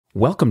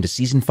Welcome to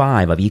Season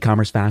 5 of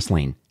eCommerce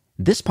Fastlane.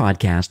 This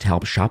podcast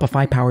helps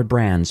Shopify-powered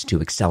brands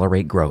to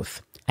accelerate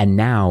growth. And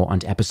now,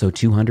 on to episode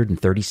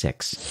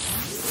 236.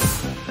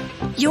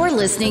 You're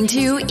listening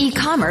to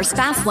eCommerce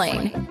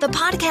Fastlane, the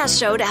podcast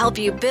show to help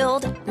you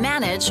build,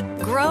 manage,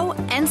 grow,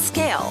 and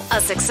scale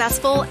a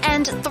successful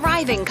and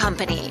thriving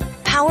company,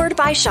 powered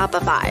by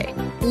Shopify.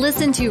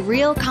 Listen to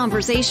real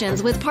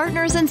conversations with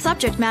partners and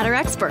subject matter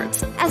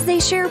experts as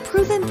they share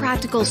proven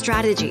practical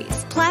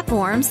strategies,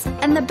 platforms,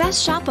 and the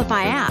best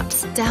Shopify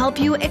apps to help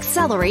you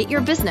accelerate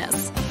your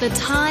business. The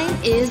time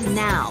is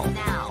now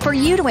for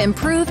you to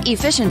improve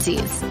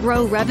efficiencies,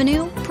 grow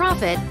revenue,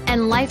 profit,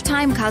 and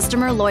lifetime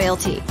customer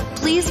loyalty.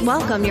 Please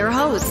welcome your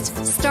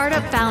host,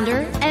 startup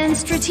founder, and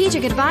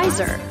strategic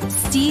advisor,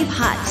 Steve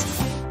Hutt.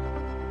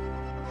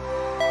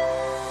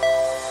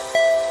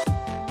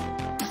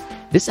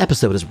 This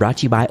episode is brought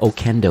to you by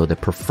Okendo, the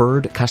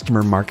preferred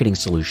customer marketing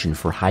solution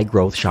for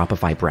high-growth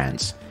Shopify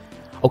brands.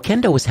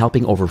 Okendo is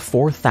helping over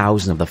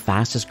 4,000 of the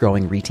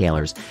fastest-growing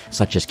retailers,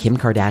 such as Kim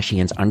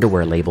Kardashian's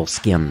underwear label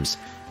Skims,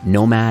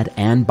 Nomad,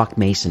 and Buck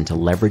Mason to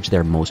leverage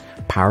their most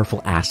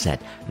powerful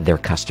asset, their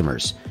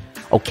customers.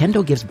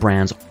 Okendo gives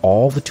brands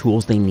all the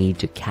tools they need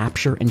to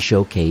capture and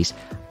showcase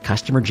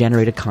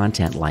customer-generated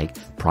content like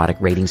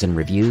product ratings and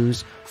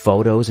reviews,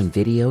 photos and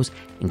videos,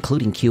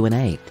 including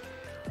Q&A.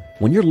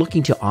 When you're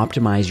looking to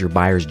optimize your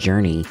buyer's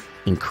journey,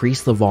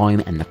 increase the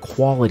volume and the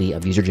quality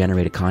of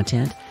user-generated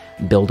content,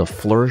 build a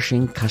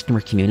flourishing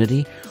customer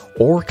community,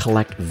 or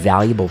collect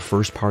valuable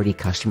first-party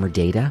customer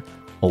data,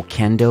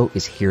 Okendo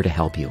is here to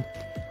help you.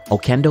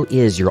 Okendo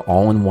is your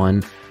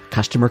all-in-one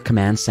customer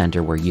command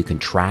center where you can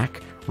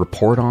track,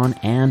 report on,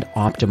 and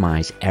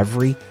optimize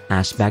every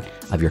aspect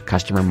of your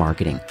customer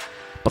marketing.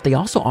 But they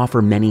also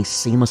offer many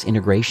seamless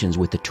integrations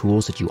with the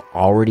tools that you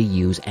already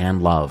use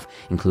and love,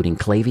 including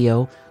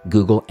Klaviyo,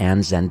 Google,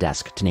 and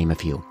Zendesk, to name a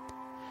few.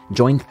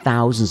 Join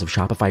thousands of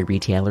Shopify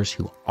retailers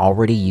who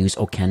already use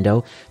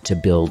Okendo to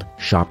build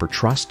shopper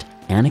trust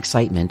and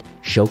excitement,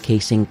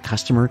 showcasing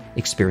customer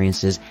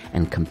experiences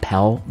and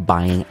compel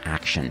buying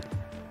action.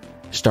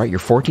 Start your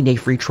 14-day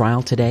free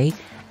trial today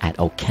at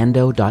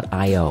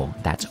okendo.io.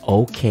 That's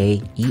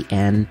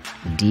okendo.io.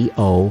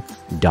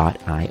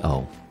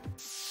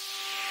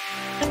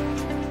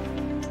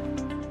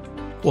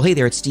 Well, hey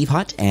there, it's Steve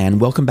Hutt, and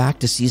welcome back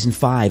to Season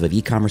 5 of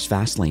eCommerce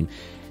Fastlane.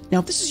 Now,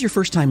 if this is your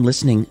first time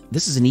listening,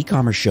 this is an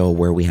e-commerce show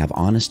where we have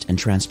honest and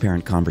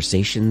transparent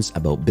conversations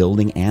about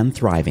building and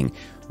thriving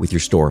with your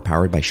store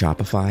powered by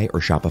Shopify or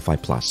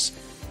Shopify Plus.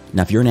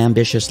 Now, if you're an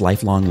ambitious,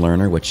 lifelong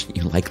learner, which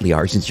you likely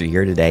are since you're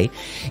here today,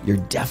 you're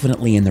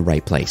definitely in the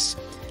right place.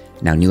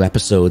 Now, new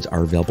episodes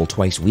are available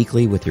twice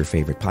weekly with your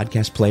favorite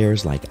podcast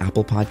players like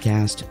Apple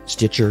Podcast,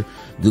 Stitcher,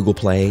 Google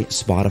Play,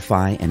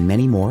 Spotify, and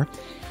many more.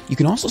 You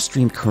can also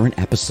stream current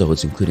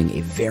episodes, including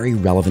a very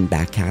relevant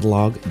back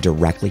catalog,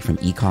 directly from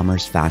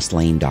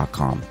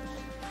ecommercefastlane.com.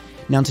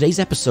 Now, in today's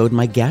episode,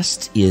 my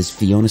guest is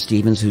Fiona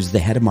Stevens, who's the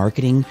head of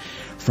marketing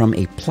from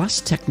a Plus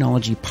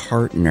Technology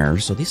Partner.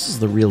 So this is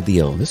the real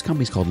deal. This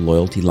company's called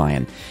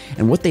LoyaltyLion.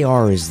 And what they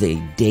are is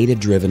a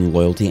data-driven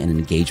loyalty and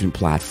engagement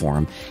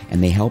platform,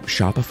 and they help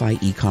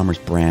Shopify e-commerce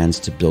brands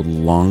to build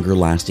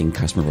longer-lasting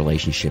customer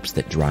relationships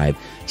that drive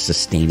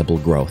sustainable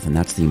growth. And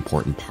that's the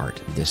important part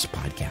of this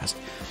podcast.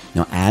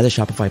 Now, as a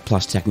Shopify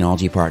Plus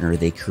Technology Partner,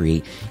 they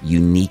create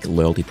unique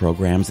loyalty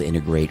programs that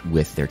integrate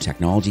with their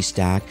technology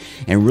stack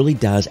and really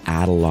does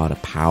add a lot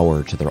of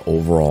power to their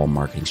overall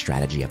marketing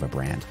strategy of a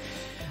brand.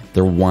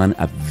 They're one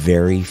of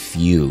very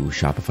few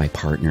Shopify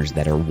partners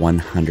that are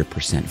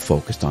 100%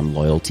 focused on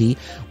loyalty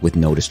with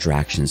no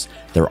distractions.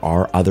 There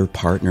are other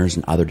partners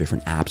and other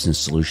different apps and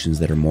solutions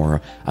that are more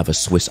of a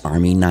Swiss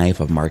Army knife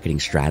of marketing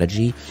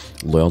strategy.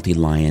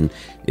 LoyaltyLion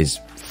is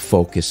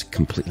focused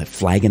completely,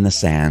 flag in the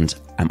sand.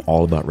 I'm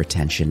all about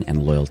retention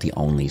and loyalty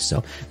only.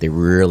 So they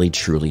really,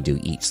 truly do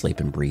eat, sleep,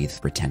 and breathe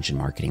retention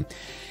marketing.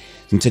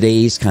 In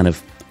today's kind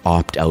of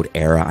opt-out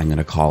era, I'm going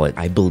to call it,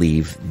 I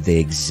believe they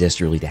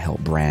exist really to help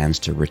brands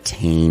to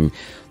retain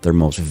their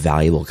most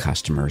valuable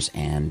customers,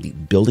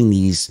 and building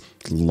these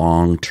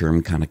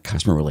long-term kind of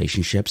customer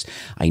relationships,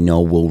 I know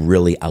will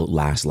really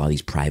outlast a lot of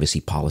these privacy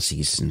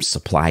policies and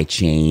supply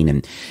chain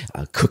and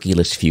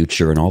cookieless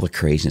future and all the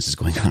craziness that's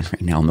going on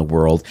right now in the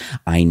world.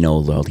 I know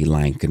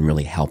LoyaltyLion can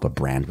really help a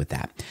brand with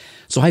that.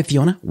 So hi,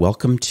 Fiona.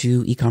 Welcome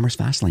to eCommerce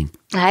Fastlane.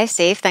 Hi,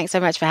 Steve. Thanks so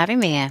much for having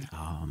me here.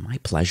 Oh, my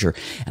pleasure.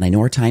 And I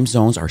know our time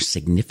zones are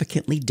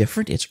significantly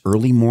different. It's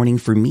early morning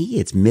for me.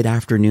 It's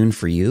mid-afternoon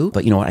for you.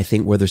 But you know what? I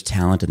think where there's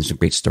talent and there's some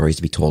great stories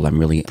to be told, I'm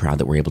really proud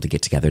that we're able to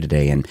get together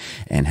today and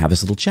have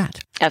this little chat.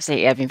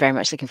 Absolutely. I've been very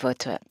much looking forward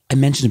to it. I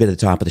mentioned a bit at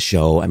the top of the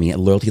show. I mean,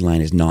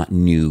 LoyaltyLion is not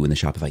new in the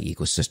Shopify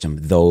ecosystem.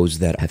 Those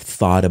that have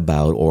thought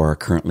about or are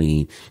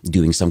currently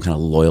doing some kind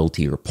of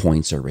loyalty or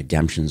points or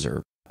redemptions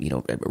or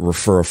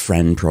refer a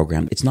friend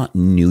program, it's not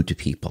new to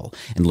people.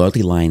 And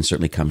LoyaltyLion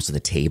certainly comes to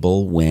the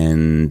table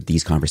when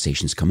these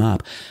conversations come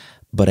up.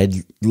 But I'd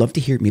love to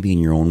hear maybe in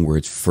your own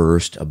words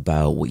first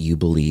about what you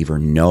believe or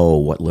know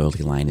what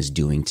LoyaltyLion is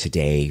doing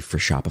today for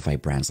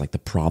Shopify brands, like the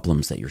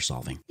problems that you're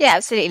solving. Yeah,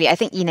 absolutely. I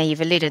think,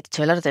 you've alluded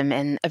to a lot of them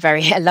in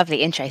a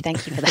lovely intro.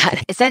 Thank you for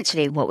that.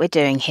 Essentially, what we're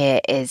doing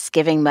here is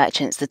giving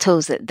merchants the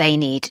tools that they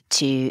need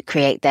to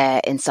create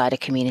their insider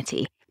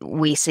community.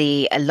 We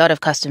see a lot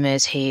of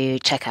customers who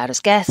check out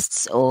as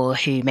guests or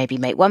who maybe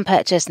make one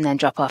purchase and then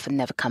drop off and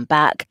never come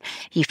back.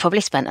 You've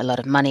probably spent a lot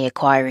of money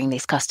acquiring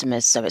these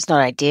customers, so it's not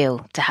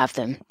ideal to have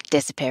them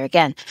disappear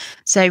again.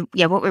 So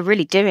what we're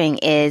really doing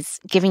is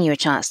giving you a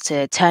chance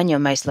to turn your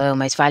most loyal,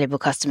 most valuable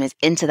customers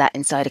into that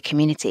insider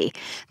community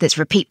that's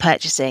repeat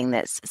purchasing,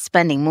 that's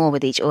spending more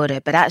with each order,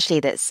 but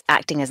actually that's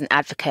acting as an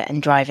advocate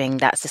and driving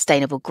that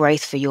sustainable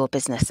growth for your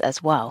business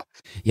as well.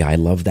 Yeah, I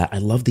love that. I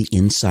love the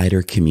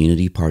insider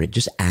community part. It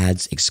just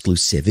adds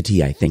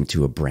exclusivity, I think,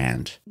 to a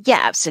brand. Yeah,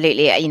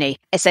 absolutely.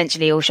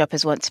 Essentially all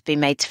shoppers want to be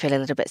made to feel a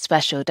little bit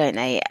special, don't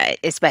they?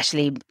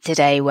 Especially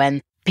today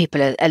when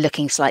people are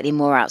looking slightly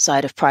more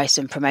outside of price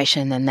and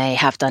promotion than they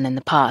have done in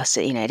the past.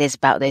 It is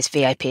about those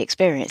VIP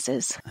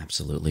experiences.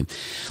 Absolutely.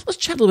 Let's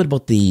chat a little bit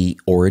about the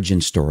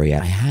origin story.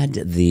 I had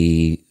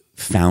the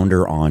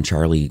founder on,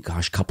 Charlie,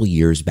 a couple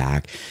years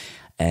back.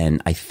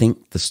 And I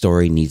think the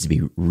story needs to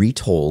be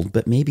retold,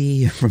 but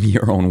maybe from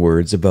your own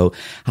words about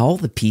how all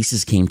the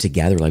pieces came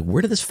together. Like,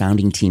 where did this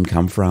founding team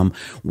come from?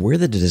 Where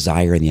did the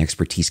desire and the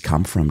expertise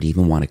come from to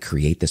even want to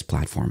create this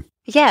platform?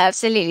 Yeah,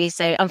 absolutely.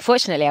 So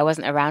unfortunately, I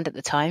wasn't around at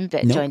the time,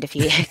 but joined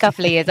a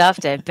couple of years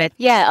after. But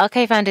our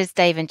co-founders,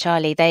 Dave and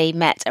Charlie, they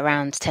met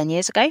around 10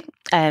 years ago.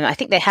 I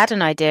think they had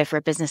an idea for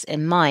a business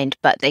in mind,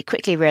 but they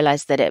quickly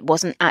realized that it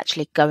wasn't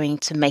actually going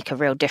to make a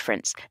real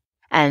difference.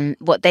 And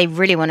what they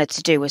really wanted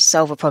to do was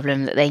solve a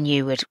problem that they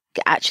knew would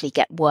actually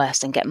get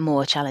worse and get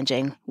more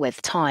challenging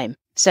with time.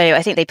 So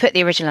I think they put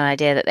the original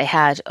idea that they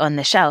had on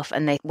the shelf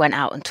and they went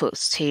out and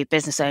talked to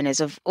business owners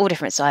of all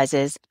different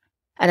sizes.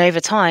 And over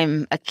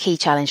time, a key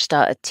challenge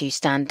started to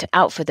stand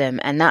out for them.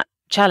 And that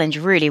challenge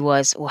really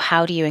was, well,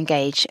 how do you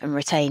engage and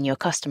retain your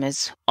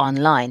customers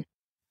online?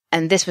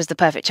 And this was the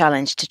perfect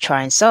challenge to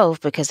try and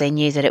solve because they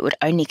knew that it would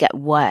only get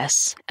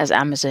worse as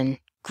Amazon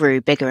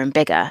grew bigger and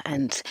bigger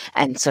and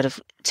sort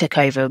of took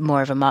over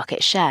more of a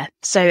market share.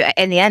 So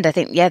in the end, I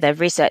think, their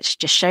research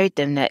just showed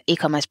them that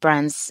e-commerce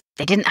brands,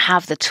 they didn't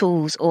have the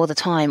tools or the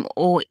time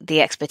or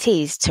the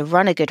expertise to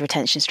run a good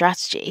retention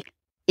strategy,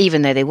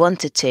 even though they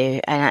wanted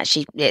to. And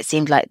actually, it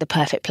seemed like the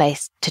perfect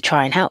place to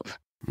try and help.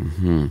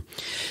 Mm-hmm.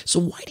 So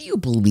why do you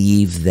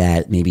believe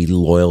that maybe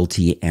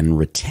loyalty and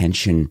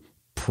retention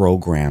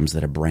programs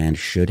that a brand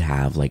should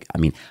have?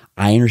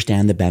 I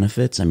understand the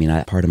benefits.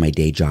 Part of my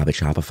day job at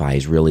Shopify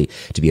is really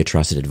to be a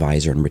trusted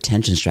advisor, and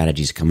retention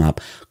strategies come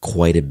up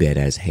quite a bit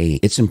as, hey,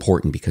 it's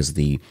important because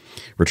the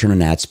return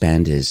on ad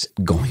spend is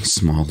going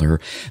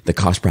smaller. The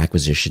cost per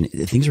acquisition,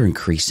 things are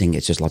increasing.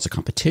 It's just lots of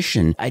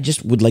competition. I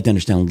just would like to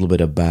understand a little bit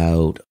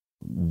about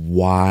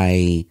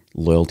why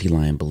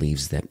LoyaltyLion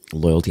believes that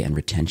loyalty and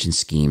retention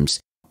schemes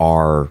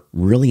are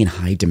really in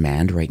high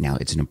demand right now.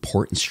 It's an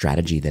important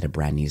strategy that a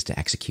brand needs to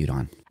execute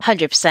on.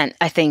 100%.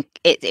 I think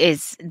it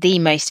is the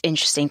most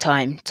interesting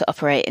time to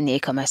operate in the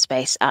e-commerce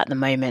space at the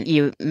moment.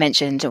 You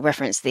mentioned or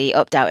referenced the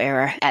opt-out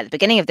era at the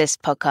beginning of this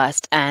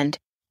podcast. And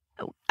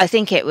I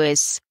think it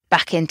was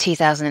back in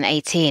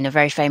 2018, a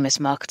very famous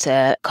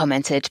marketer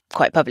commented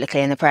quite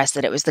publicly in the press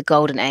that it was the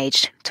golden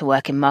age to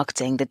work in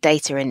marketing. The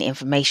data and the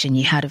information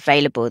you had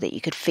available that you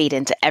could feed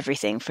into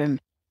everything from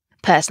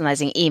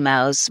personalizing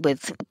emails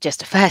with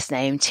just a first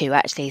name to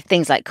actually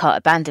things like cart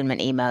abandonment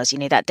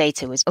emails. That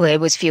data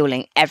was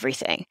fueling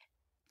everything.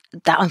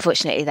 That,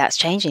 unfortunately, that's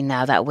changing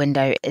now. That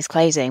window is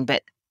closing.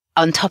 But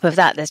on top of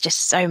that, there's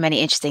just so many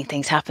interesting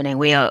things happening.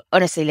 We are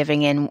honestly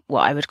living in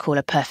what I would call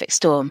a perfect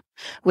storm.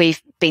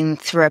 We've been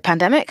through a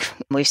pandemic.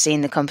 We've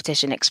seen the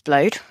competition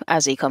explode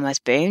as e-commerce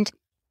boomed.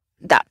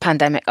 That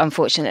pandemic,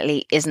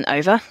 unfortunately, isn't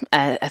over.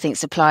 I think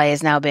supply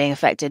is now being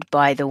affected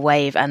by the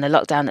wave and the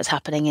lockdown that's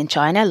happening in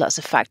China. Lots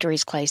of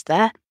factories closed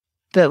there.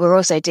 But we're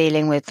also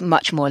dealing with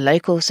much more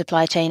local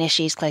supply chain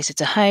issues closer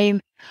to home.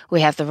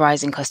 We have the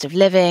rising cost of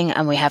living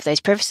and we have those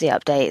privacy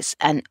updates.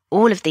 And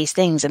all of these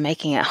things are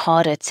making it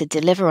harder to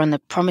deliver on the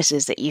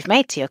promises that you've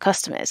made to your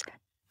customers.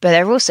 But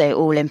they're also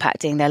all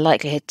impacting their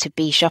likelihood to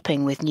be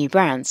shopping with new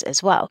brands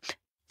as well.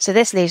 So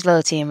this leaves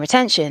loyalty and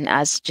retention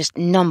as just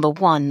number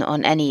one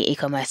on any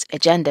e-commerce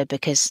agenda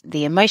because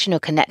the emotional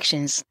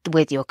connections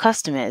with your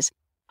customers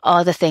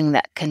are the thing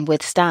that can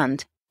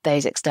withstand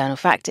those external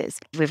factors.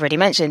 We've already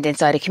mentioned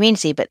insider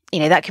community, but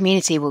that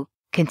community will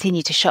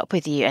continue to shop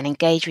with you and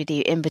engage with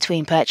you in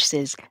between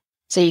purchases.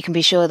 So you can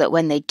be sure that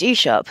when they do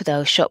shop,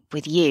 they'll shop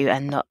with you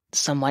and not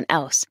someone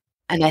else.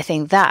 And I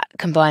think that,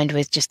 combined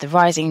with just the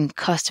rising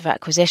cost of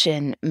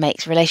acquisition,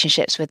 makes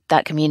relationships with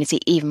that community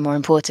even more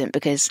important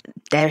because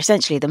they're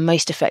essentially the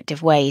most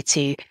effective way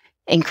to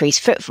increase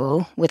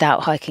footfall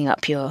without hiking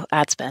up your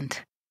ad spend.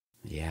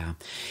 Yeah.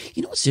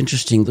 What's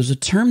interesting, there's a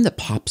term that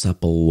pops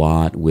up a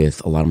lot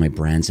with a lot of my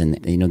brands, and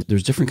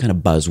there's different kind of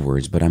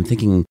buzzwords, but I'm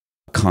thinking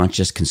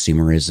conscious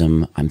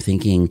consumerism. I'm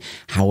thinking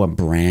how a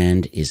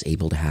brand is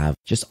able to have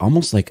just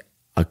almost like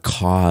a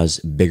cause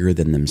bigger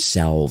than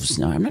themselves.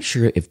 Now, I'm not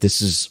sure if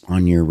this is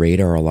on your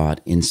radar a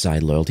lot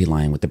inside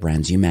LoyaltyLion with the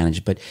brands you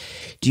manage, but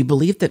do you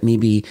believe that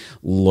maybe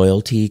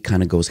loyalty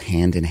kind of goes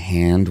hand in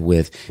hand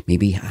with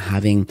maybe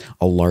having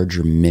a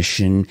larger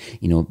mission,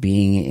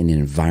 being an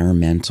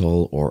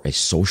environmental or a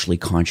socially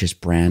conscious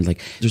brand?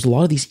 Like, there's a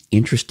lot of these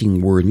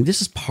interesting words. Maybe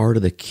this is part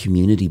of the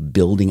community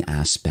building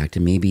aspect,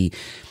 and maybe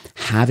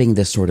having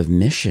this sort of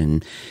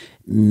mission,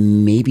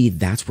 maybe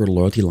that's where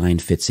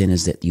LoyaltyLion fits in,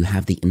 is that you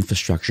have the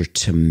infrastructure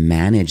to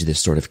manage this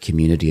sort of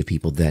community of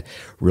people that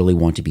really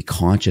want to be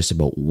conscious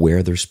about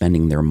where they're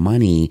spending their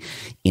money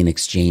in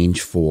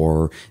exchange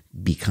for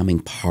becoming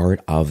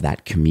part of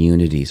that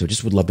community. So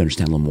just would love to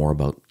understand a little more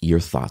about your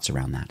thoughts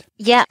around that.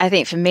 Yeah, I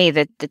think for me,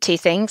 the two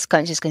things,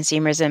 conscious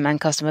consumerism and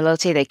customer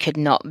loyalty, they could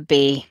not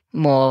be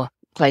more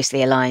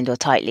closely aligned or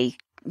tightly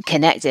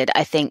connected.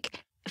 I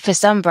think for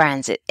some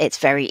brands, it's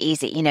very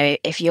easy.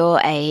 If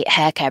you're a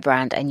hair care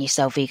brand and you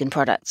sell vegan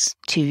products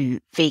to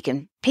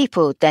vegan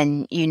people,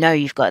 then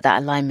you've got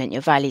that alignment.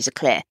 Your values are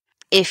clear.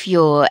 If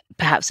you're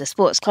perhaps a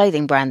sports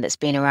clothing brand that's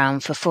been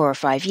around for 4 or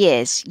 5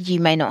 years,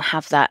 you may not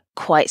have that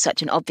quite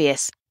such an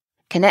obvious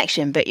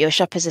connection, but your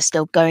shoppers are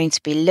still going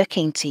to be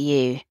looking to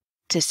you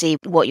to see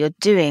what you're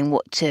doing,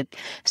 what to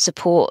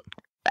support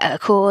a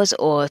cause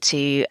or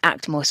to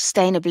act more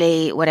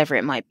sustainably, whatever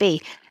it might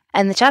be.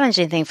 And the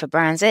challenging thing for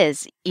brands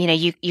is,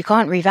 you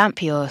can't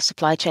revamp your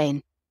supply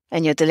chain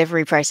and your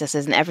delivery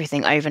processes and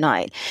everything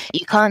overnight.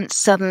 You can't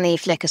suddenly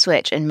flick a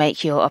switch and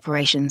make your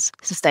operations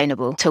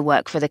sustainable to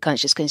work for the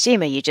conscious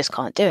consumer. You just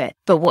can't do it.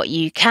 But what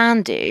you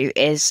can do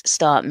is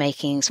start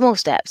making small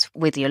steps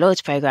with your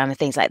loyalty program and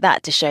things like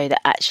that to show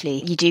that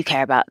actually you do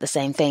care about the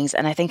same things.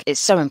 And I think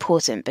it's so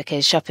important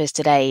because shoppers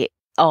today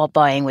are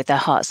buying with their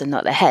hearts and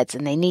not their heads,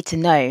 and they need to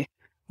know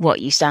what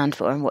you stand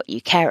for and what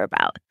you care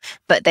about.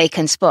 But they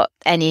can spot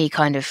any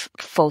kind of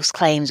false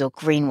claims or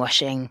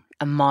greenwashing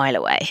a mile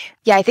away.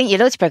 Yeah, I think your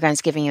loyalty program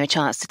is giving you a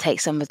chance to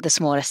take some of the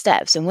smaller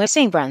steps. And we're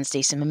seeing brands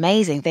do some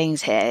amazing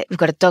things here. We've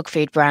got a dog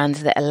food brand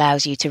that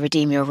allows you to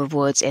redeem your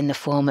rewards in the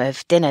form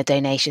of dinner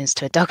donations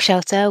to a dog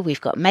shelter.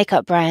 We've got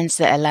makeup brands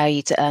that allow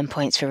you to earn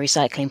points for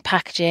recycling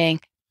packaging.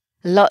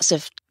 Lots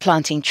of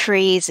planting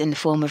trees in the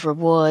form of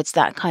rewards,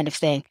 that kind of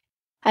thing.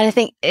 And I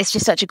think it's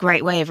just such a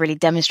great way of really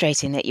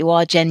demonstrating that you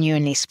are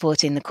genuinely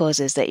supporting the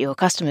causes that your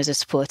customers are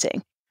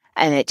supporting.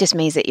 And it just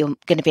means that you're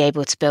going to be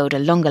able to build a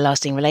longer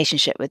lasting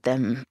relationship with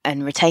them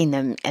and retain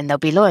them. And they'll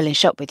be loyal in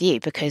shop with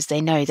you because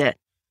they know that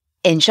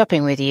in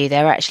shopping with you,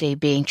 they're actually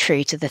being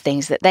true to the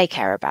things that they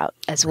care about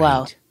as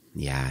well.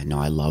 Yeah, no,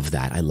 I love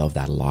that. I love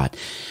that a lot.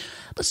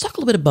 Let's talk a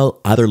little bit about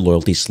other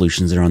loyalty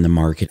solutions that are on the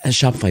market. As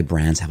Shopify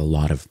brands have a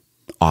lot of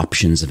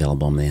options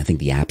available. I mean, I think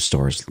the App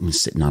Store is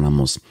sitting on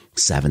almost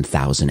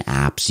 7,000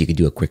 apps. You could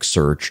do a quick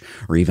search,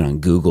 or even on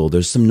Google.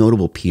 There's some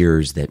notable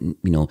peers that,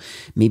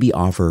 maybe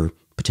offer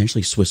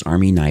potentially Swiss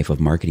Army knife of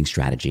marketing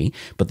strategy,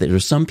 but there are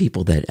some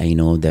people that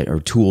that are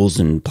tools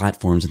and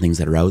platforms and things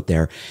that are out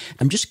there.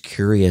 I'm just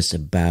curious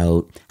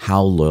about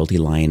how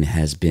LoyaltyLion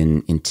has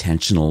been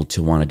intentional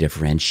to want to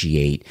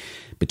differentiate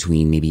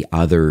between maybe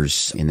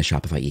others in the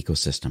Shopify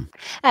ecosystem.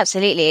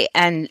 Absolutely.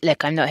 And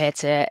look, I'm not here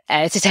to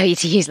tell you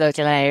to use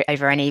LoyaltyLion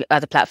over any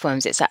other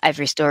platforms. It's that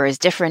every store is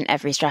different.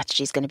 Every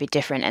strategy is going to be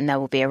different, and there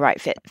will be a right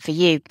fit for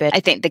you. But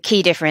I think the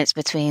key difference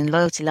between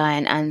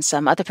LoyaltyLion and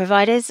some other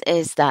providers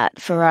is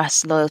that for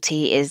us,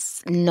 loyalty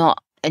is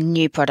not a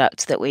new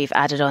product that we've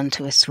added on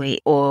to a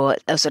suite or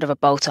a sort of a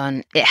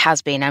bolt-on. It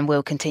has been and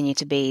will continue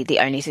to be the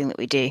only thing that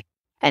we do.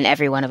 And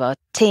every one of our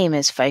team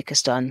is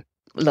focused on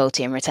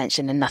loyalty and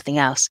retention and nothing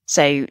else.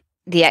 So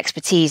the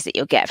expertise that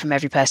you'll get from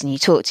every person you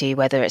talk to,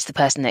 whether it's the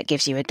person that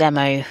gives you a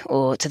demo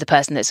or to the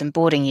person that's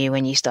onboarding you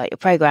when you start your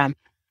program,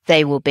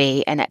 they will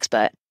be an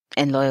expert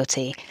in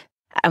loyalty.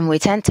 And we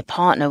tend to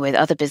partner with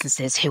other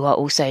businesses who are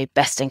also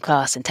best in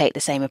class and take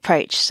the same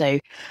approach. So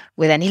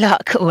with any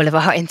luck, all of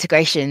our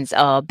integrations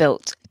are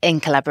built in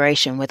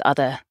collaboration with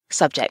other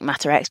subject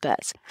matter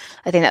experts.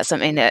 I think that's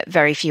something that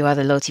very few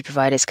other loyalty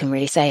providers can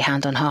really say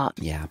hand on heart.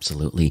 Yeah,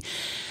 absolutely.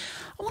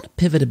 I want to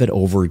pivot a bit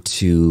over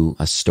to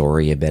a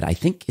story a bit. I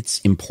think it's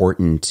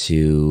important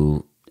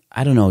to,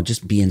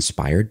 just be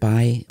inspired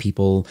by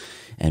people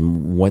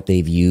and what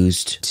they've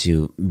used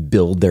to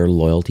build their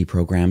loyalty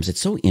programs. It's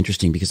so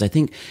interesting because I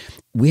think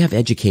we have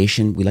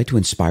education. We like to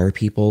inspire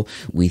people.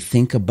 We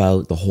think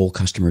about the whole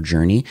customer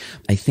journey.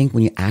 I think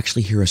when you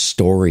actually hear a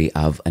story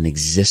of an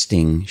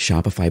existing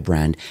Shopify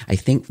brand, I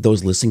think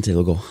those listening to it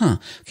will go,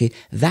 okay,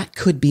 that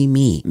could be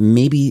me.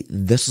 Maybe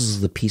this is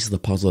the piece of the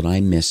puzzle that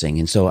I'm missing.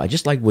 And so I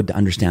just would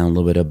understand a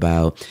little bit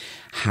about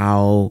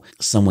how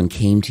someone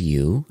came to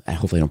you. And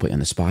hopefully I don't put you on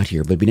the spot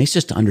here, but it'd be nice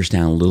just to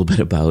understand a little bit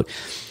about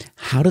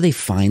how do they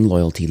find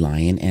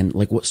LoyaltyLion and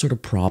what sort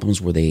of problems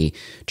were they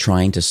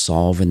trying to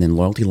solve? And then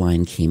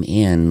LoyaltyLion came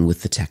in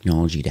with the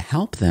technology to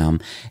help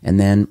them. And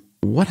then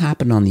what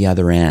happened on the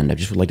other end? I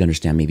just would like to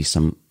understand maybe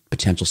some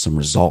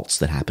results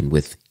that happened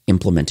with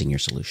implementing your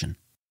solution.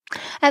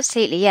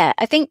 Absolutely, yeah.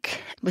 I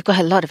think we've got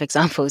a lot of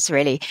examples,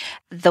 really.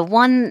 The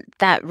one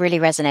that really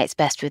resonates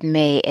best with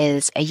me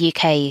is a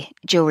UK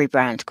jewelry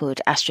brand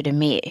called Astrid &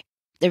 Miu.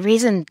 the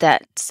reason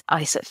that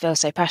I feel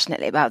so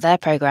passionately about their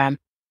program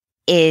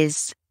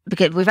is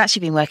because we've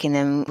actually been working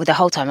them with the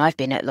whole time I've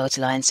been at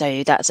LoyaltyLion.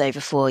 So that's over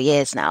 4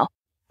 years now.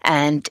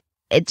 And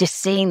just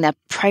seeing their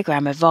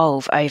program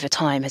evolve over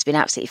time has been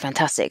absolutely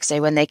fantastic.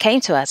 So when they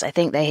came to us, I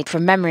think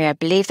from memory, I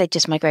believe they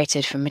just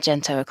migrated from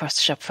Magento across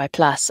to Shopify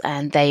Plus,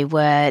 and they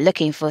were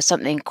looking for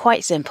something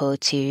quite simple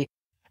to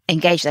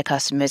engage their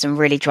customers and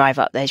really drive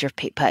up those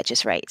repeat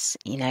purchase rates.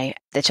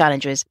 The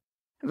challenge was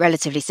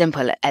relatively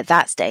simple at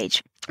that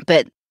stage.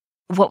 But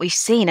what we've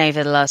seen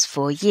over the last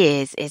 4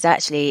 years is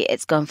actually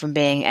it's gone from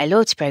being a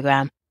loyalty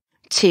program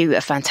to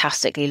a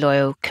fantastically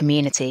loyal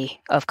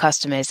community of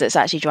customers that's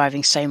actually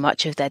driving so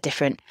much of their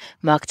different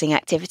marketing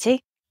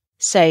activity.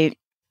 So,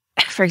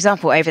 for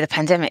example, over the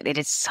pandemic, they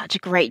did such a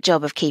great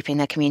job of keeping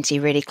their community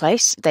really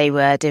close. They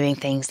were doing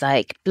things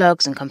like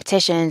blogs and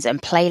competitions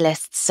and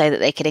playlists so that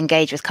they could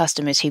engage with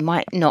customers who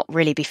might not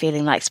really be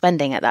feeling like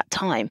spending at that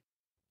time.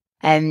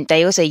 And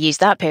they also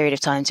used that period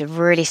of time to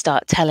really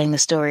start telling the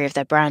story of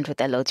their brand with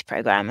their loyalty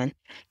program and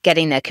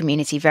getting their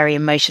community very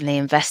emotionally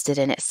invested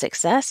in its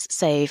success.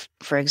 So,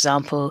 for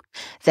example,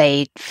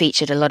 they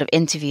featured a lot of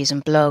interviews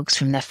and blogs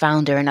from their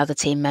founder and other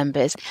team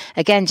members.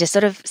 Again, just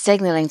sort of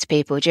signaling to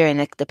people during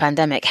the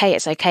pandemic, hey,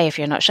 it's okay if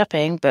you're not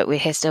shopping, but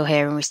we're still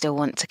here and we still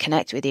want to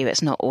connect with you.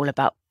 It's not all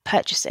about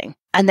purchasing.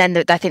 And then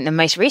I think the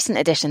most recent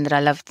addition that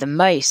I loved the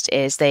most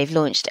is they've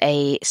launched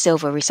a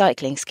silver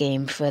recycling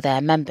scheme for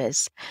their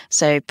members.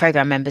 So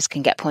program members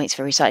can get points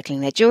for recycling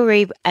their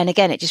jewelry. And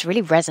again, it just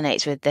really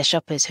resonates with their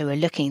shoppers who are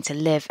looking to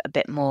live a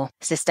bit more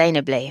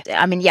sustainably.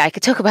 I mean, yeah, I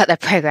could talk about their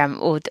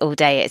program all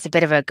day. It's a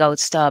bit of a gold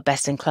star,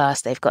 best in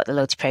class. They've got the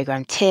loyalty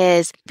program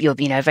tiers. Your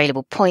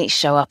available points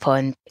show up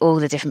on all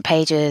the different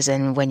pages.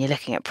 And when you're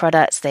looking at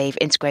products, they've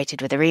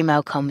integrated with their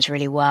email comms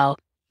really well.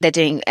 They're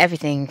doing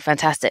everything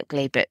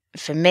fantastically, but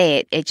for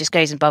me, it just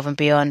goes above and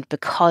beyond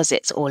because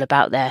it's all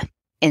about their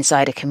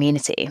insider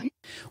community.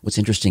 What's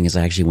interesting is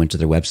I actually went to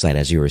their website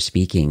as you were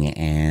speaking,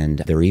 and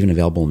they're even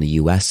available in the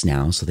US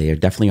now. So they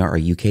definitely are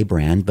a UK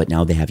brand, but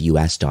now they have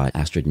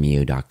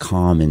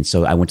us.astridmio.com. And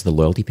so I went to the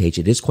loyalty page.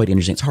 It is quite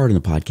interesting. It's hard in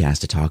the podcast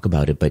to talk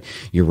about it, but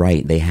you're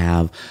right. They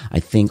have, I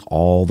think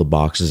all the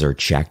boxes are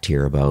checked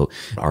here about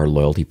our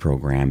loyalty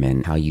program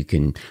and how you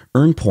can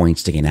earn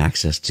points to gain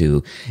access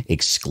to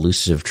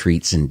exclusive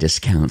treats and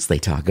discounts they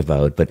talk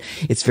about. But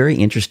it's very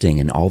interesting,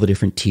 and all the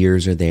different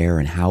tiers are there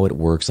and how it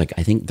works. Like,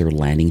 I think their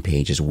landing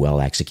page is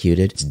well executed.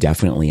 It's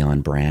definitely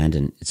on brand,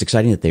 and it's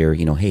exciting that they're,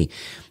 hey,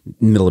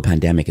 middle of the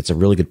pandemic, it's a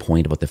really good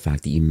point about the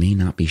fact that you may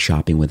not be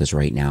shopping with us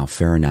right now.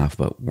 Fair enough,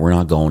 but we're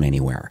not going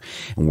anywhere,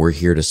 and we're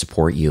here to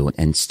support you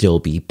and still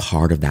be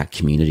part of that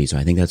community. So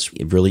I think that's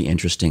really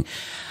interesting.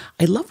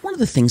 I love one of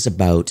the things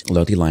about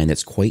LoyaltyLion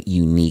that's quite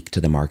unique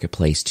to the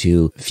marketplace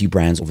too. A few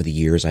brands over the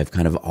years, I've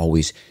kind of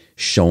always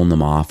shown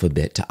them off a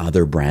bit to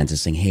other brands and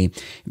saying, hey,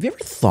 have you ever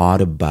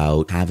thought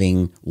about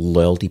having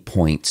loyalty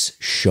points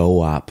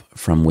show up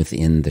from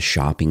within the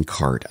shopping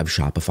cart of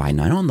Shopify?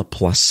 Now, on the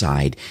plus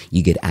side,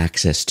 you get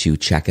access to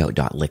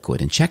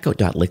checkout.liquid, and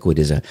checkout.liquid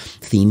is a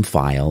theme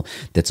file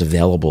that's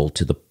available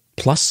to the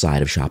plus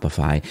side of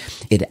Shopify.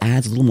 It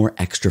adds a little more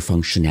extra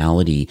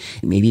functionality.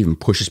 It maybe even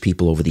pushes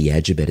people over the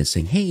edge a bit and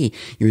saying, hey,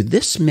 you're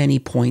this many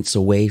points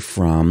away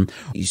from,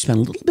 you spend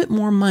a little bit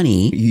more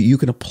money, you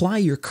can apply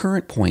your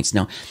current points.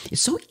 Now,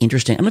 it's so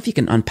interesting. I don't know if you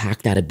can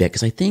unpack that a bit,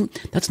 because I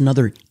think that's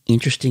another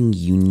interesting,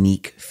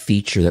 unique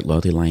feature that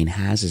LoyaltyLion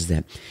has, is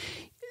that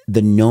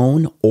the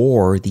known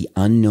or the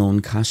unknown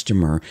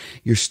customer,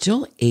 you're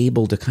still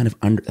able to kind of,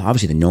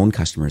 obviously the known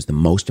customer is the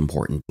most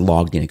important.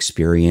 Logged in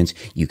experience,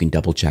 you can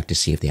double check to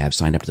see if they have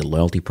signed up to the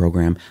loyalty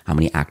program, how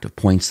many active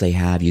points they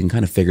have. You can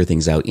kind of figure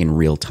things out in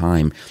real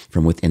time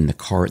from within the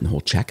cart and the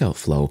whole checkout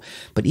flow.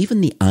 But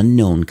even the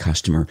unknown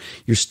customer,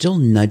 you're still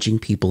nudging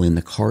people in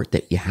the cart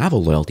that you have a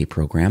loyalty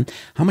program,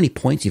 how many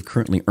points you've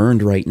currently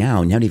earned right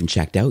now, and you haven't even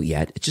checked out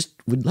yet. It's just,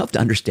 we'd love to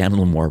understand a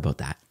little more about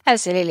that.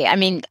 Absolutely. I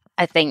mean,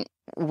 I think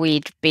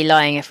we'd be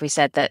lying if we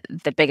said that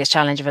the biggest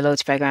challenge of a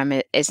loyalty program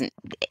isn't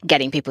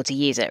getting people to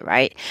use it,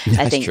 right? That's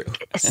I think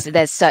true.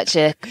 There's such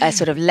a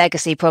sort of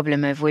legacy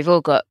problem of we've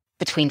all got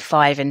between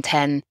 5 and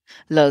 10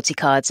 loyalty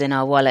cards in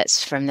our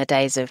wallets from the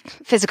days of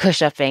physical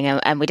shopping,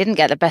 and we didn't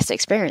get the best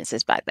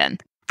experiences back then.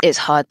 It's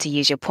hard to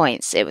use your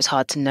points. It was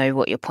hard to know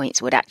what your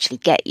points would actually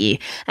get you.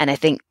 And I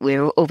think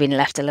we're all being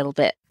left a little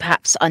bit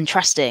perhaps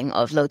untrusting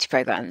of loyalty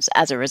programs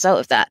as a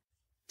result of that.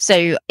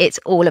 So it's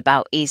all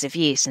about ease of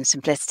use and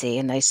simplicity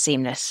and those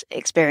seamless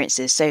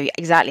experiences. So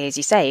exactly as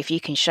you say, if you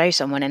can show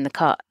someone in the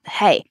cart,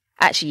 hey,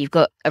 actually you've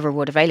got a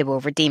reward available,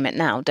 redeem it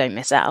now, don't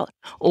miss out.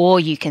 Or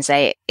you can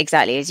say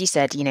exactly as you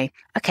said,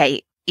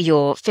 okay,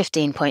 you're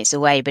 15 points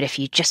away, but if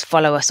you just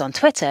follow us on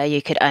Twitter,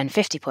 you could earn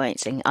 50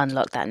 points and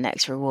unlock that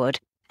next reward.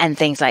 And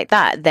things like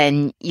that,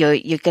 then you're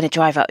going to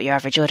drive up your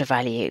average order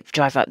value,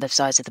 drive up the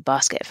size of the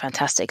basket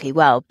fantastically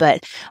well.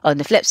 But on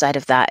the flip side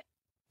of that,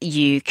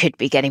 you could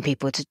be getting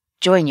people to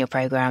join your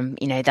program,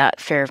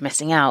 that fear of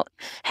missing out.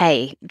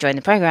 Hey, join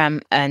the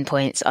program, earn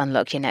points,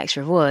 unlock your next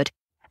reward.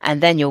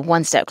 And then you're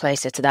one step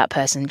closer to that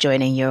person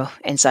joining your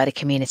insider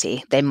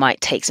community. They might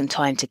take some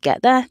time to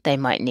get there. They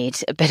might need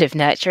a bit of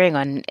nurturing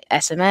on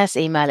SMS,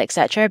 email,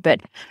 etc.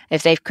 But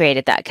if they've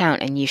created that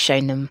account and you've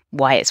shown them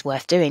why it's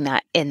worth doing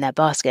that in their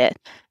basket,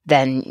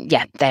 then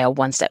yeah, they are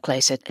one step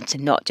closer to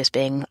not just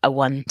being a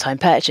one-time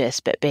purchase,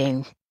 but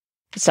being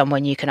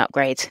someone you can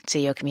upgrade to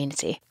your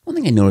community. One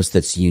thing I noticed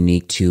that's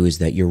unique too is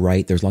that you're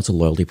right, there's lots of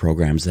loyalty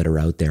programs that are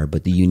out there,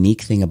 but the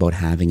unique thing about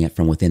having it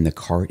from within the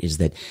cart is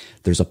that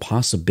there's a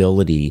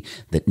possibility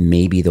that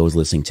maybe those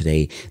listening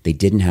today, they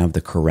didn't have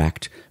the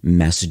correct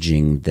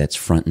messaging that's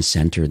front and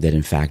center, that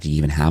in fact you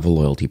even have a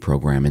loyalty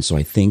program. And so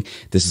I think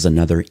this is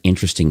another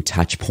interesting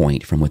touch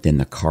point from within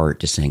the cart,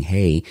 just saying,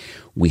 hey,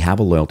 we have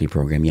a loyalty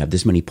program. You have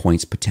this many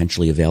points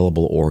potentially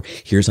available, or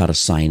here's how to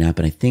sign up.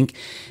 And I think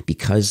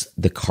because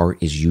the cart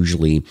is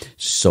usually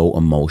so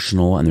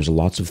emotional and there's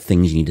lots of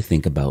things you need to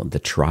think about, the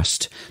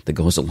trust that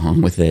goes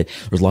along with it.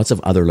 There's lots of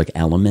other like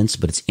elements,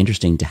 but it's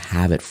interesting to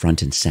have it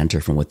front and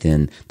center from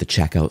within the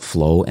checkout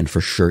flow and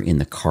for sure in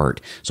the cart.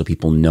 So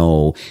people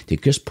know to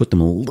just put them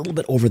a little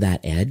bit over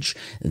that edge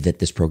that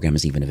this program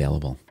is even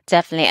available.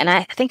 Definitely. And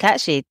I think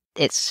actually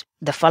it's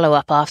the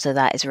follow-up after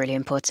that is really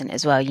important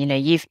as well. You know,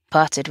 you've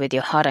parted with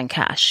your hard-earned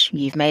cash.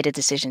 You've made a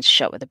decision to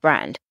shop with a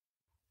brand.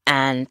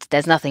 And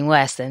there's nothing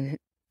worse than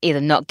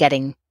either not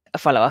getting a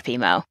follow-up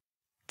email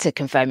to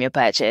confirm your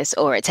purchase,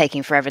 or it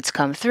taking forever to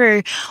come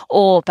through,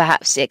 or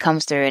perhaps it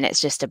comes through and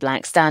it's just a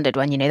blank standard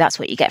one. You know, that's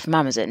what you get from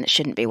Amazon. It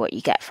shouldn't be what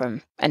you get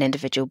from an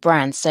individual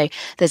brand. So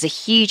there's a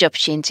huge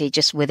opportunity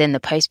just within the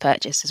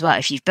post-purchase as well.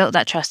 If you've built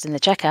that trust in the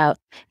checkout,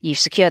 you've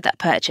secured that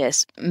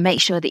purchase, make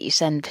sure that you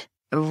send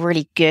a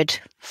really good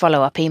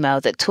follow-up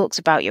email that talks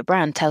about your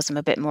brand, tells them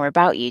a bit more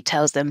about you,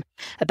 tells them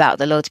about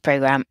the loyalty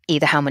program,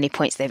 either how many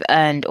points they've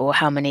earned or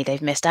how many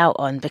they've missed out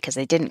on because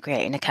they didn't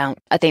create an account.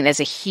 I think there's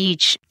a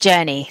huge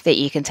journey that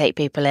you can take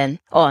people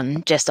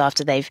on just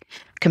after they've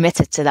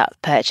committed to that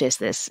purchase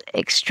that's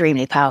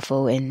extremely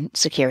powerful in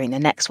securing the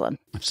next one.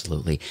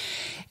 Absolutely.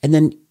 And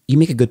then you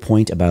make a good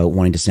point about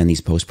wanting to send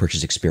these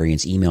post-purchase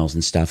experience emails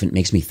and stuff. It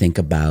makes me think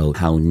about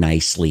how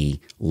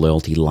nicely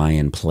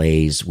LoyaltyLion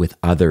plays with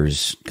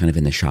others kind of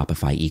in the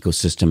Shopify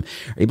ecosystem.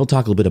 Are you able to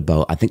talk a little bit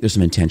about, I think there's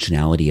some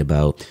intentionality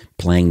about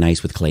playing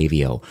nice with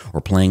Klaviyo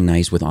or playing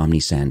nice with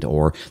Omnisend,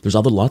 or there's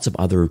lots of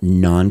other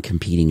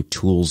non-competing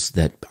tools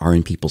that are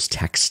in people's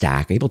tech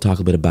stack. Are you able to talk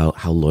a bit about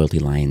how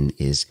LoyaltyLion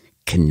is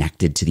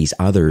connected to these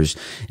others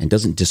and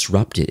doesn't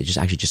disrupt it? It just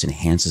actually just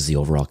enhances the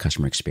overall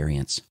customer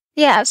experience.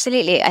 Yeah,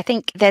 absolutely. I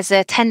think there's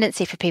a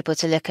tendency for people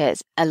to look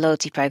at a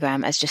loyalty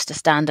program as just a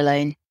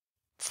standalone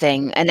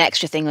thing, an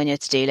extra thing on your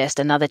to-do list,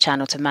 another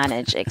channel to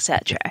manage,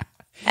 etc.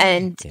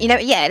 And, you know,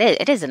 yeah,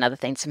 it is another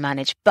thing to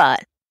manage,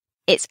 but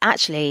it's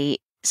actually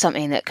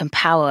something that can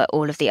power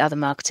all of the other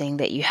marketing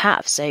that you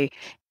have. So,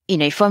 you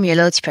know, from your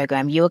loyalty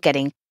program, you're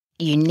getting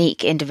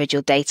unique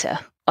individual data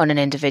on an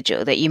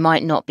individual that you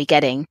might not be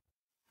getting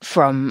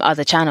from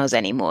other channels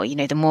anymore. You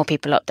know, the more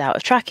people opt out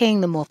of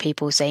tracking, the more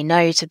people say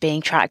no to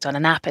being tracked on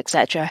an app,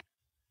 etc.,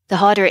 the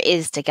harder it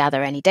is to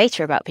gather any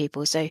data about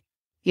people. So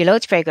your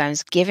loyalty program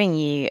is giving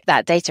you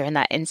that data and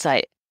that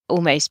insight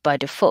almost by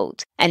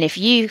default. And if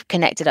you've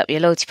connected up your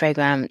loyalty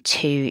program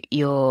to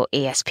your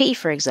ESP,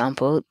 for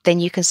example,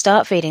 then you can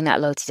start feeding that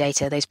loyalty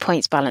data, those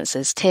points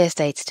balances, tier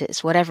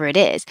status, whatever it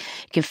is.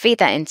 You can feed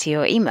that into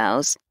your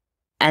emails.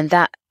 And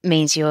that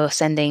means you're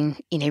sending,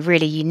 you know,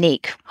 really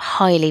unique,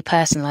 highly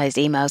personalized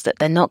emails that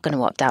they're not going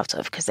to opt out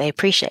of because they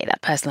appreciate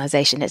that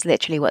personalization. It's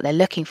literally what they're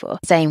looking for.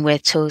 Same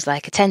with tools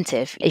like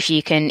Attentive. If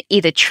you can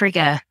either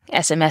trigger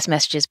SMS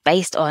messages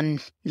based on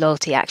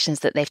loyalty actions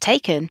that they've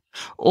taken,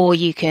 or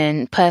you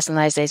can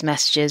personalize those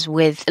messages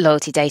with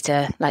loyalty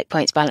data like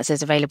points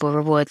balances, available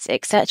rewards,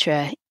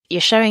 etc.,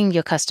 you're showing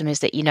your customers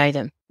that you know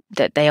them,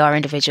 that they are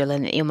individual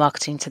and that you're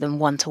marketing to them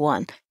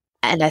one-to-one.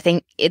 And I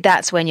think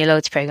that's when your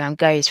loyalty program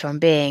goes from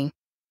being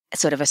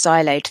sort of a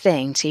siloed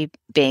thing to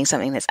being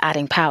something that's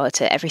adding power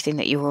to everything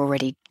that you're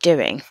already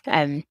doing.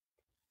 I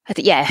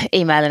think, yeah,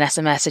 email and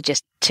SMS are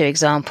just two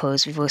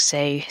examples. We've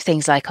also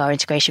things like our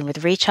integration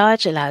with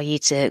Recharge allow you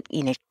to,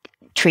 you know,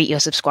 treat your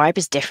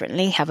subscribers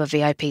differently, have a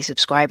VIP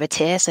subscriber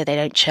tier so they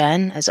don't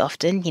churn as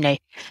often. You know,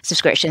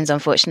 subscriptions,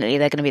 unfortunately,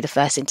 they're going to be the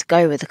first thing to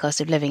go with the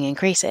cost of living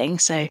increasing.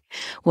 So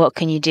what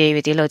can you do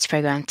with your loyalty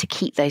program to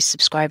keep those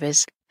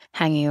subscribers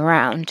hanging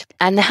around?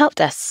 And the help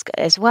desk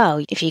as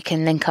well. If you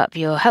can link up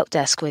your help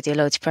desk with your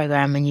loyalty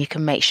program, and you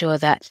can make sure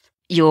that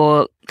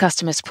your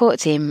customer support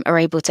team are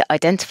able to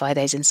identify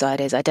those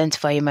insiders,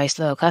 identify your most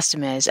loyal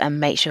customers, and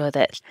make sure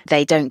that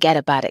they don't get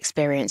a bad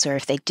experience, or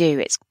if they do,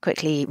 it's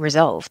quickly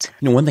resolved.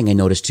 You know, one thing I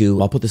noticed too,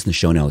 I'll put this in the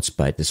show notes,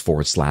 but this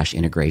 /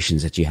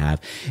 integrations that you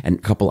have, and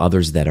a couple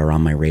others that are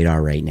on my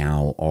radar right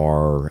now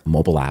are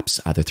mobile apps,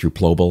 either through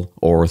Plobal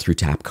or through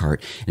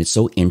TapCart. And it's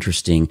so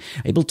interesting,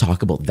 able to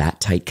talk about that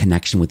tight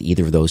connection with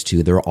either of those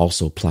two. There are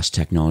also Plus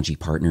Technology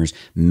Partners,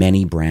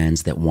 many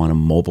brands that want a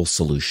mobile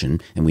solution,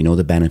 and we know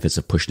the benefits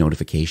of push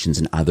notifications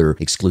and other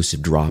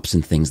exclusive drops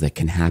and things that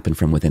can happen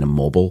from within a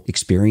mobile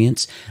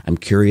experience. I'm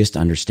curious to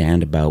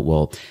understand about,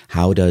 well,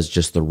 how does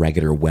just the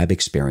regular web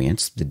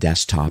experience, the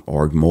desktop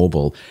or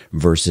mobile,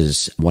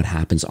 versus what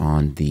happens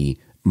on the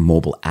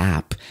mobile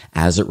app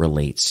as it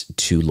relates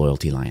to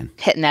LoyaltyLion?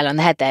 Hit the nail on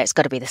the head there. It's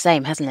got to be the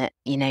same, hasn't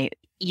it?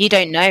 You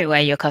don't know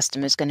where your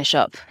customer's going to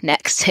shop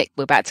next.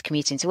 We're about to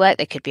commute into work.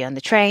 They could be on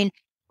the train.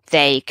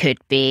 They could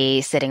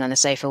be sitting on the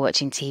sofa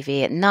watching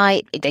TV at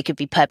night. They could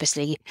be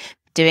purposely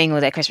doing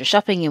all their Christmas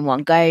shopping in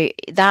one go.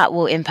 That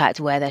will impact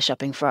where they're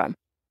shopping from.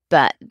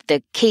 But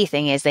the key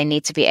thing is they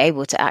need to be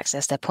able to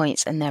access their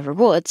points and their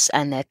rewards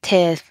and their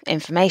tier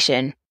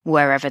information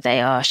wherever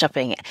they are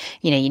shopping.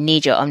 You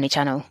need your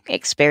omnichannel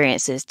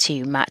experiences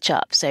to match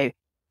up. So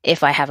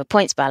if I have a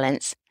points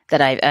balance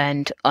that I've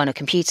earned on a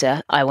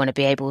computer, I want to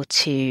be able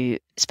to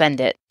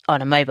spend it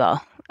on a mobile.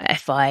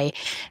 If I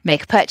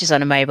make a purchase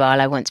on a mobile,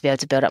 I want to be able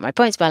to build up my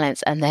points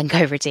balance and then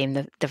go redeem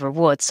the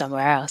rewards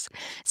somewhere else.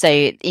 So,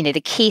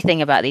 the key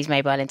thing about these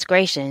mobile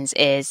integrations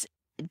is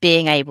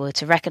being able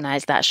to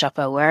recognize that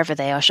shopper wherever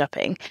they are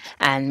shopping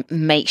and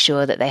make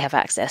sure that they have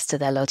access to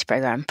their loyalty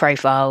program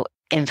profile,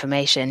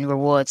 information,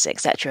 rewards,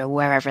 etc.,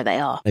 wherever they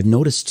are. I've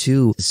noticed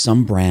too,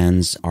 some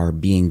brands are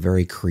being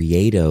very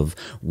creative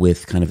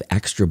with kind of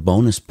extra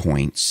bonus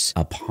points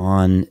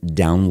upon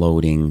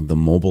downloading the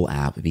mobile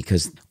app,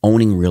 because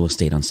owning real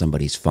estate on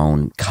somebody's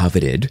phone,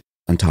 coveted,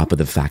 on top of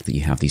the fact that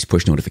you have these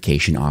push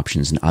notification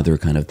options and other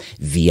kind of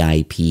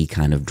VIP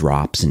kind of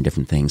drops and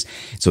different things.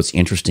 So it's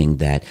interesting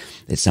that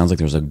it sounds like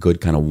there's a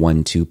good kind of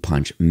 1-2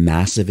 punch,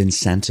 massive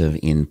incentive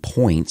in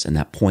points, and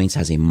that points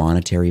has a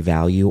monetary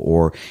value,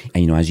 or,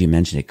 as you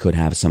mentioned, it could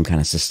have some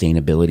kind of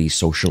sustainability,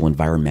 social,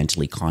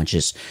 environmentally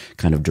conscious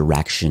kind of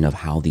direction of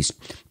how these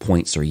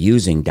points are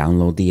using.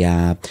 Download the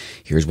app,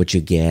 here's what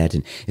you get.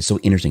 And it's so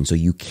interesting. So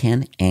you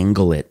can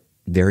angle it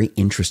very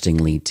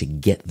interestingly to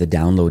get the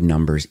download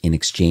numbers in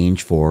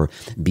exchange for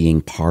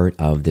being part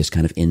of this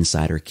kind of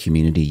insider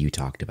community you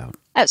talked about.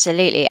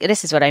 Absolutely.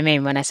 This is what I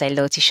mean when I say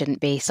loyalty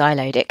shouldn't be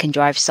siloed. It can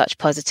drive such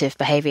positive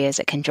behaviors.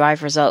 It can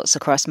drive results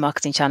across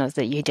marketing channels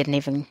that you didn't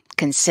even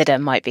consider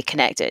might be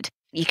connected.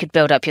 You could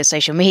build up your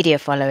social media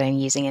following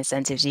using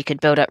incentives. You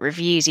could build up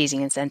reviews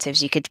using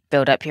incentives. You could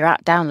build up your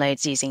app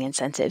downloads using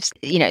incentives.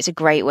 It's a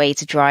great way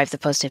to drive the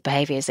positive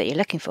behaviors that you're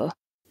looking for.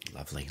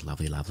 Lovely,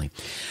 lovely, lovely.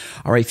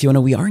 All right, Fiona,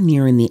 we are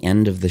nearing the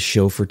end of the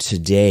show for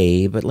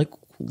today, but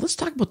let's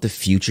talk about the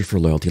future for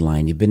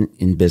LoyaltyLion. You've been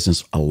in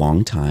business a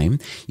long time.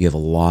 You have a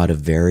lot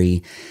of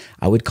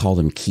I would call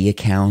them key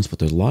accounts, but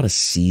there's a lot of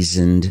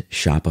seasoned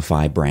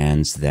Shopify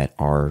brands that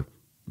are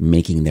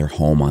making their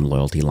home on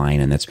LoyaltyLion.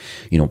 And that's,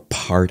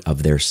 part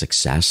of their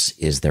success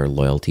is their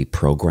loyalty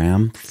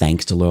program,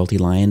 thanks to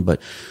LoyaltyLion.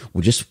 But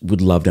we just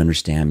would love to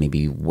understand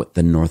maybe what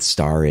the North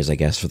Star is, I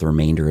guess, for the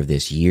remainder of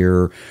this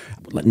year.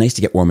 Nice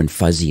to get warm and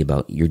fuzzy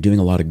about, you're doing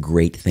a lot of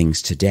great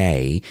things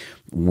today.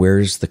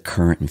 Where's the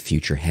current and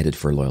future headed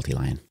for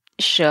LoyaltyLion?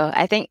 Sure.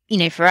 I think,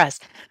 for us,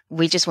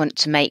 we just want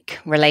to make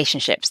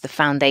relationships the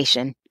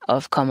foundation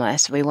of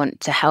commerce. We want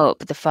to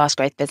help the fast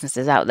growth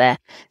businesses out there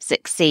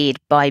succeed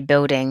by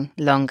building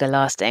longer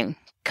lasting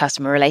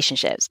customer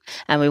relationships.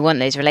 And we want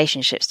those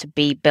relationships to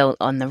be built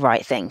on the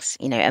right things,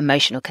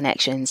 emotional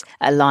connections,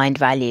 aligned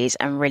values,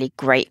 and really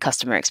great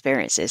customer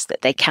experiences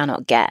that they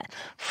cannot get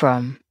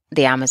from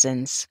the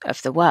Amazons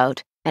of the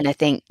world. And I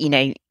think,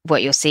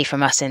 what you'll see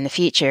from us in the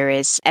future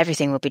is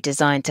everything will be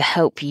designed to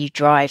help you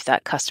drive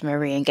that customer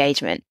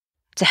re-engagement,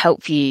 to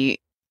help you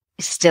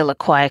still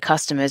acquire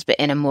customers, but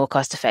in a more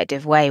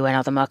cost-effective way when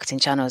other marketing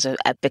channels are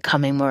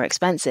becoming more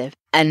expensive.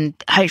 And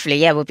hopefully,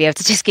 we'll be able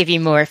to just give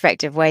you more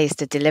effective ways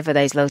to deliver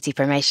those loyalty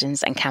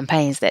promotions and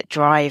campaigns that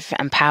drive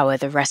and power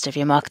the rest of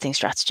your marketing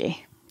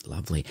strategy.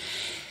 Lovely.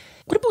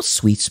 What about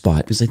sweet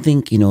spot? Because I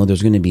think,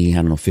 there's going to be,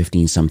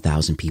 15-some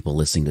thousand people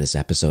listening to this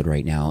episode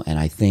right now. And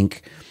I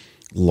think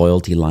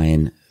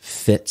LoyaltyLion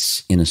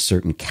fits in a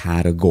certain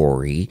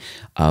category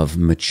of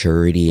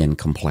maturity and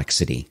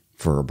complexity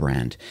for a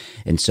brand.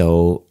 And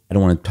so I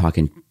don't want to talk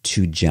in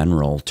too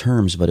general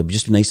terms, but it'd be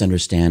just nice to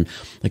understand,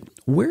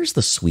 where's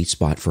the sweet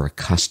spot for a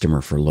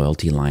customer for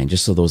LoyaltyLion?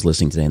 Just so those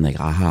listening today and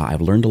aha, I've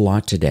learned a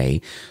lot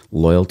today.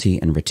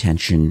 Loyalty and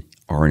retention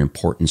are an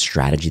important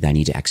strategy that I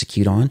need to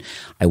execute on.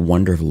 I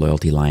wonder if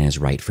LoyaltyLion is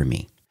right for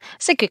me.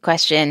 It's a good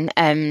question.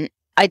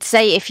 I'd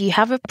say if you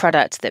have a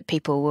product that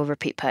people will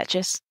repeat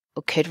purchase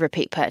or could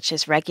repeat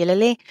purchase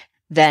regularly,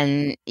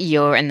 then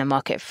you're in the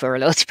market for a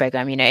loyalty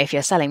program. If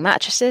you're selling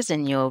mattresses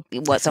and you're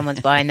someone's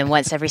buying them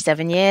once every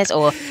 7 years,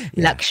 or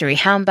luxury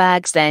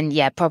handbags, then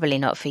probably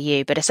not for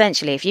you. But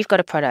essentially, if you've got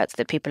a product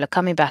that people are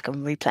coming back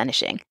and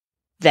replenishing,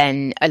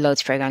 then a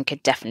loyalty program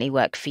could definitely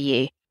work for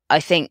you.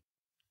 I think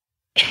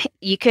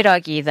you could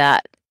argue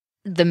that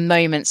the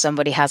moment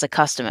somebody has a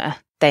customer,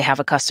 they have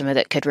a customer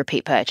that could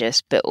repeat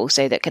purchase, but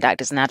also that could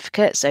act as an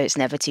advocate. So it's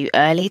never too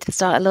early to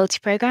start a loyalty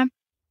program.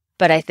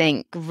 But I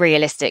think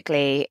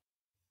realistically,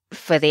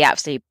 for the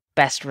absolute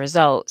best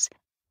results,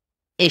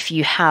 if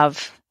you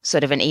have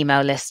sort of an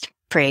email list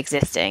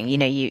pre-existing,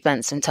 you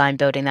spent some time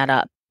building that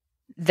up,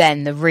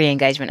 then the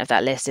re-engagement of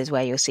that list is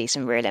where you'll see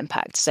some real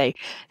impact. So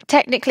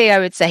technically, I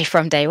would say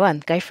from day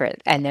one, go for it.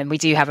 And then we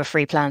do have a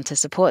free plan to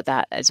support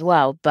that as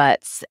well.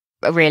 But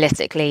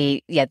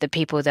realistically, the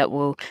people that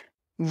will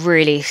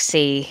really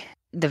see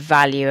the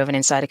value of an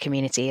insider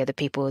community are the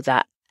people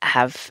that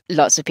have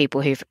lots of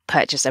people who've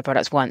purchased their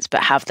products once,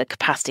 but have the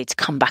capacity to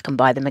come back and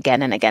buy them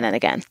again and again and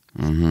again.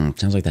 Mm-hmm.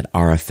 Sounds like that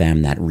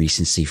RFM, that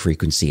recency,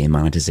 frequency, and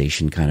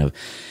monetization kind of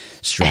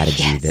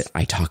strategy that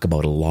I talk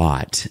about a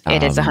lot.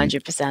 It is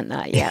 100%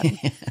 that, yeah.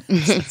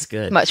 That's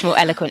good. Much more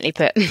eloquently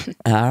put.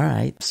 All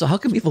right. So how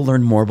can people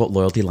learn more about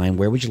LoyaltyLion?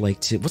 Where would you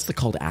like to, what's the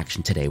call to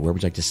action today? Where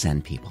would you like to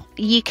send people?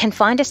 You can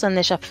find us on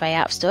the Shopify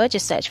App Store.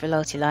 Just search for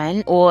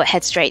LoyaltyLion or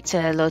head straight to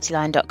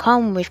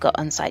LoyaltyLion.com. We've got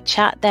on-site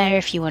chat there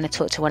if you want to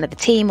talk to one of the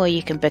team, or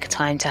you can book a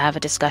time to have a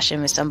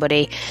discussion with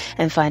somebody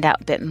and find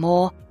out a bit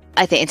more.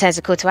 I think in terms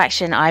of call to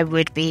action, I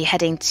would be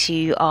heading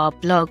to our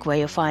blog where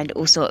you'll find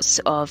all sorts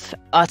of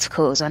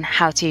articles on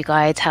how-to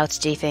guides, how to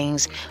do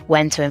things,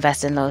 when to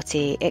invest in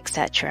loyalty,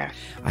 etc.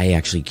 I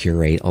actually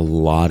curate a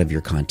lot of your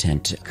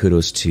content.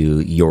 Kudos to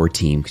your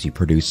team because you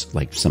produce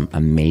like some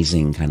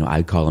amazing kind of,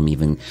 I'd call them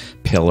even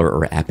pillar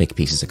or epic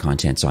pieces of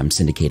content. So I'm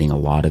syndicating a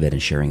lot of it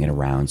and sharing it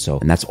around. So,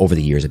 and that's over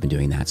the years I've been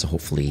doing that. So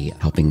hopefully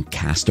helping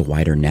cast a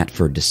wider net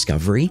for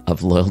discovery of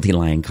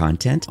LoyaltyLion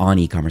content on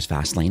eCommerce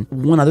Fastlane.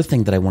 One other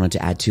thing that I wanted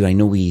to add to, I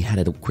know we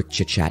had a quick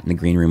chit chat in the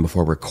green room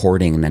before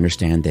recording, and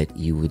understand that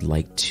you would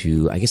like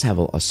to, I guess, have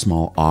a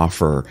small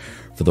offer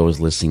for those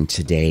listening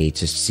today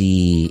to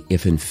see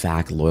if in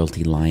fact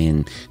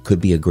LoyaltyLion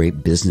could be a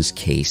great business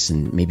case,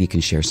 and maybe you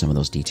can share some of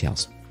those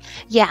details.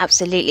 Yeah,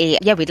 absolutely.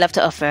 Yeah, we'd love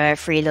to offer a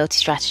free loyalty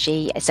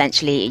strategy.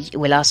 Essentially,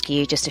 we'll ask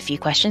you just a few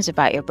questions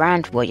about your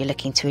brand, what you're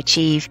looking to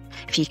achieve,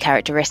 a few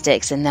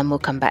characteristics, and then we'll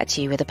come back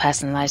to you with a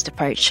personalized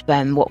approach,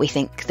 what we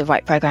think the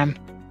right program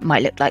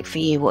might look like for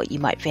you, what you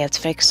might be able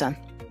to focus on.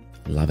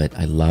 Love it.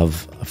 I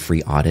love a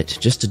free audit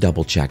just to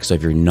double check. So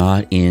if you're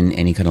not in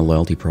any kind of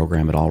loyalty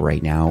program at all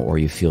right now, or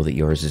you feel that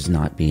yours is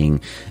not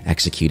being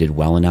executed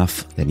well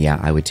enough, then yeah,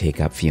 I would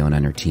take up Fiona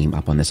and her team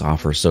up on this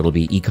offer. So it'll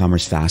be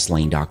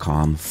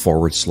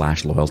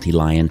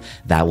ecommercefastlane.com/LoyaltyLion.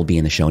 That will be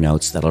in the show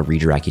notes. That'll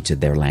redirect you to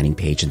their landing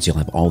page. And so you'll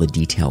have all the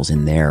details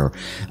in there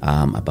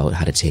about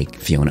how to take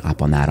Fiona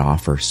up on that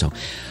offer. So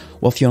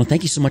well, Fiona,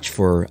 thank you so much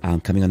for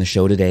coming on the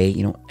show today.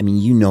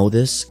 You know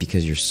this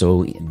because you're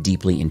so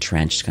deeply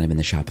entrenched kind of in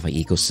the Shopify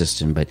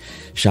ecosystem, but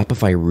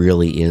Shopify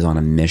really is on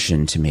a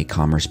mission to make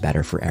commerce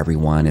better for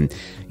everyone. And,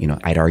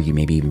 I'd argue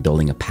maybe even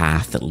building a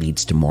path that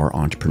leads to more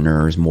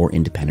entrepreneurs, more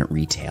independent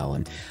retail.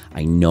 And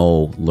I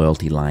know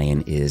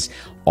LoyaltyLion is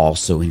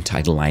also in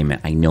tight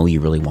alignment. I know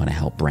you really want to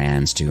help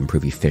brands to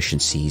improve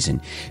efficiencies and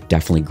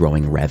definitely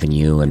growing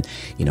revenue. And,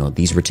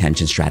 these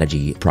retention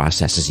strategy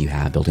processes you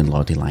have built in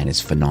LoyaltyLion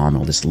is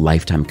phenomenal. This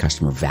lifetime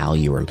customer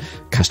value or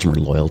customer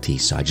loyalty.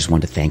 So I just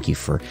want to thank you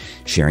for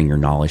sharing your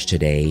knowledge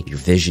today, your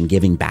vision,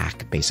 giving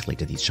back basically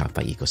to the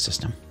Shopify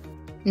ecosystem.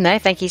 No,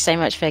 thank you so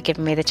much for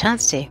giving me the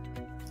chance to.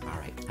 All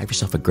right. Have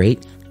yourself a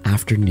great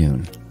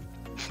afternoon.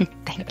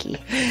 Thank you.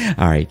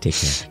 All right. Take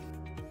care.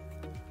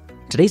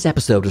 Today's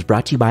episode was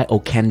brought to you by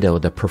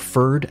Okendo, the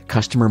preferred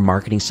customer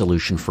marketing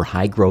solution for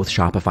high-growth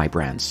Shopify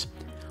brands.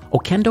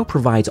 Okendo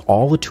provides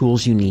all the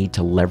tools you need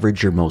to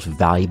leverage your most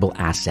valuable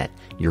asset,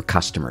 your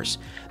customers,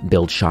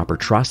 build shopper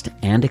trust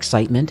and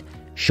excitement,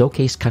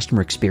 showcase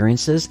customer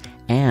experiences,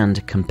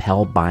 and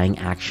compel buying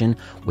action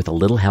with a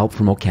little help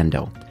from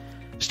Okendo.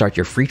 Start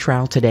your free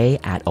trial today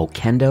at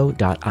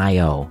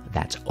okendo.io.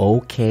 That's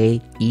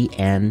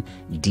okendo.io.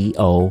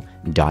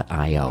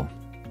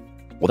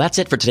 Well, that's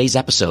it for today's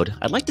episode.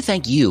 I'd like to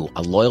thank you,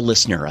 a loyal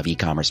listener of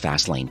eCommerce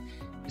Fastlane.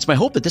 It's my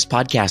hope that this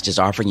podcast is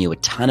offering you a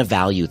ton of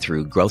value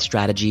through growth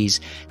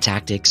strategies,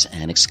 tactics,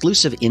 and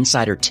exclusive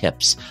insider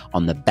tips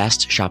on the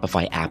best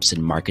Shopify apps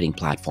and marketing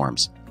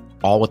platforms,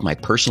 all with my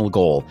personal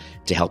goal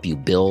to help you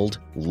build,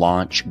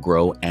 launch,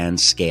 grow, and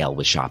scale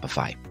with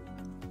Shopify.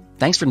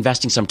 Thanks for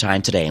investing some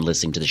time today and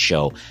listening to the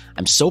show.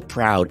 I'm so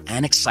proud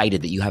and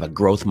excited that you have a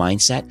growth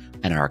mindset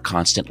and are a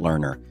constant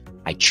learner.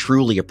 I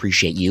truly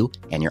appreciate you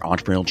and your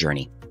entrepreneurial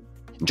journey.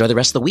 Enjoy the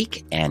rest of the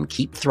week and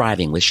keep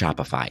thriving with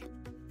Shopify.